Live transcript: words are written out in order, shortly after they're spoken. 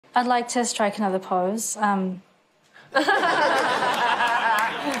I'd like to strike another pose. No!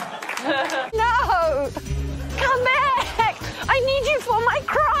 Come back! I need you for my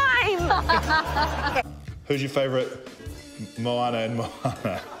crime! Who's your favourite Moana and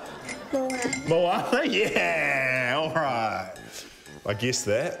Moana? Moana? Yeah! All right. I guess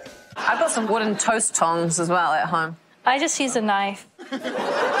that. I've got some wooden toast tongs as well at home. I just use a knife.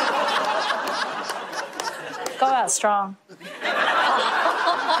 Go out strong.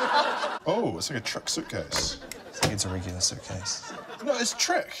 Oh, it's like a trick suitcase. I think it's a regular suitcase. No, it's a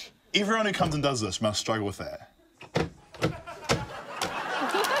trick. Everyone who comes and does this must struggle with that.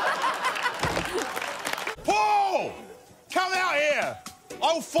 Paul! Come out here!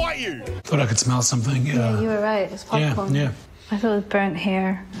 I'll fight you! Thought I could smell something. Yeah, you were right. It was popcorn. Yeah. I thought it was burnt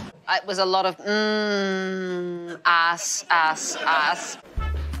hair. It was a lot of ass.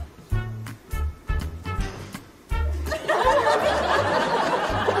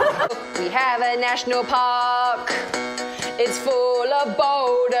 We have a national park. It's full of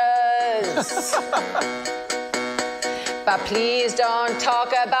boulders. But please don't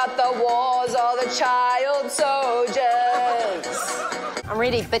talk about the wars or the child soldiers. I'm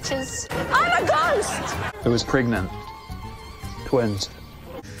ready, bitches. I'm a ghost! It was pregnant. Twins.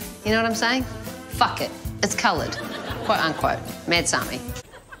 You know what I'm saying? Fuck it. It's coloured. Quote unquote. Mad Sami.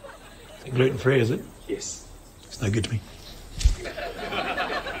 Gluten-free, is it? Yes. It's no good to me.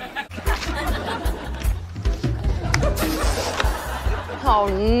 Oh,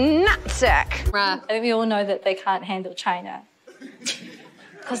 nutsack! I think we all know that they can't handle China.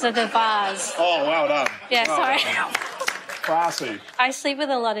 Because of the vase. Oh, well done. Yeah, sorry. Classy. I sleep with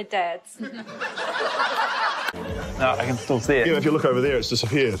a lot of dads. No, I can still see it. Yeah, if you look over there, it's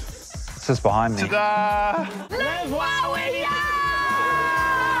disappeared. It's just behind me. Ta-da! Live while we're young!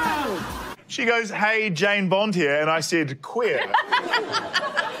 She goes, hey, Jane Bond here, and I said, queer.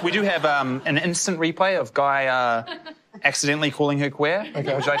 We do have an instant replay of Guy accidentally calling her queer.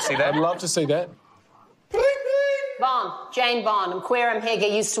 Okay. Would you like to see that? I'd love to see that. Bond. Jane Bond. I'm queer, I'm here,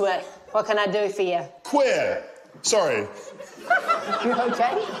 get used to it. What can I do for you? Queer. Sorry. You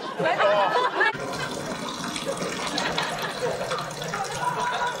okay?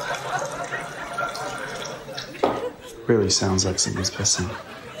 Really sounds like somebody's pissing.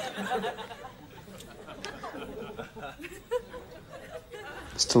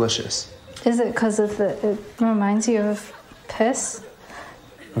 It's delicious. Is it because of it reminds you of piss?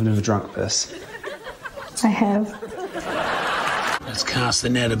 I've never drunk piss. I have. Let's cast the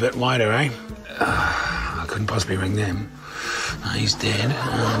net a bit wider, eh? I couldn't possibly ring them. He's dead.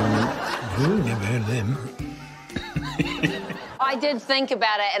 Never heard of them. I did think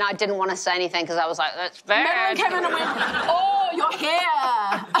about it and I didn't want to say anything because I was like, that's bad. Madeline came in and went, oh, your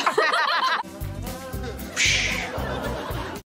hair!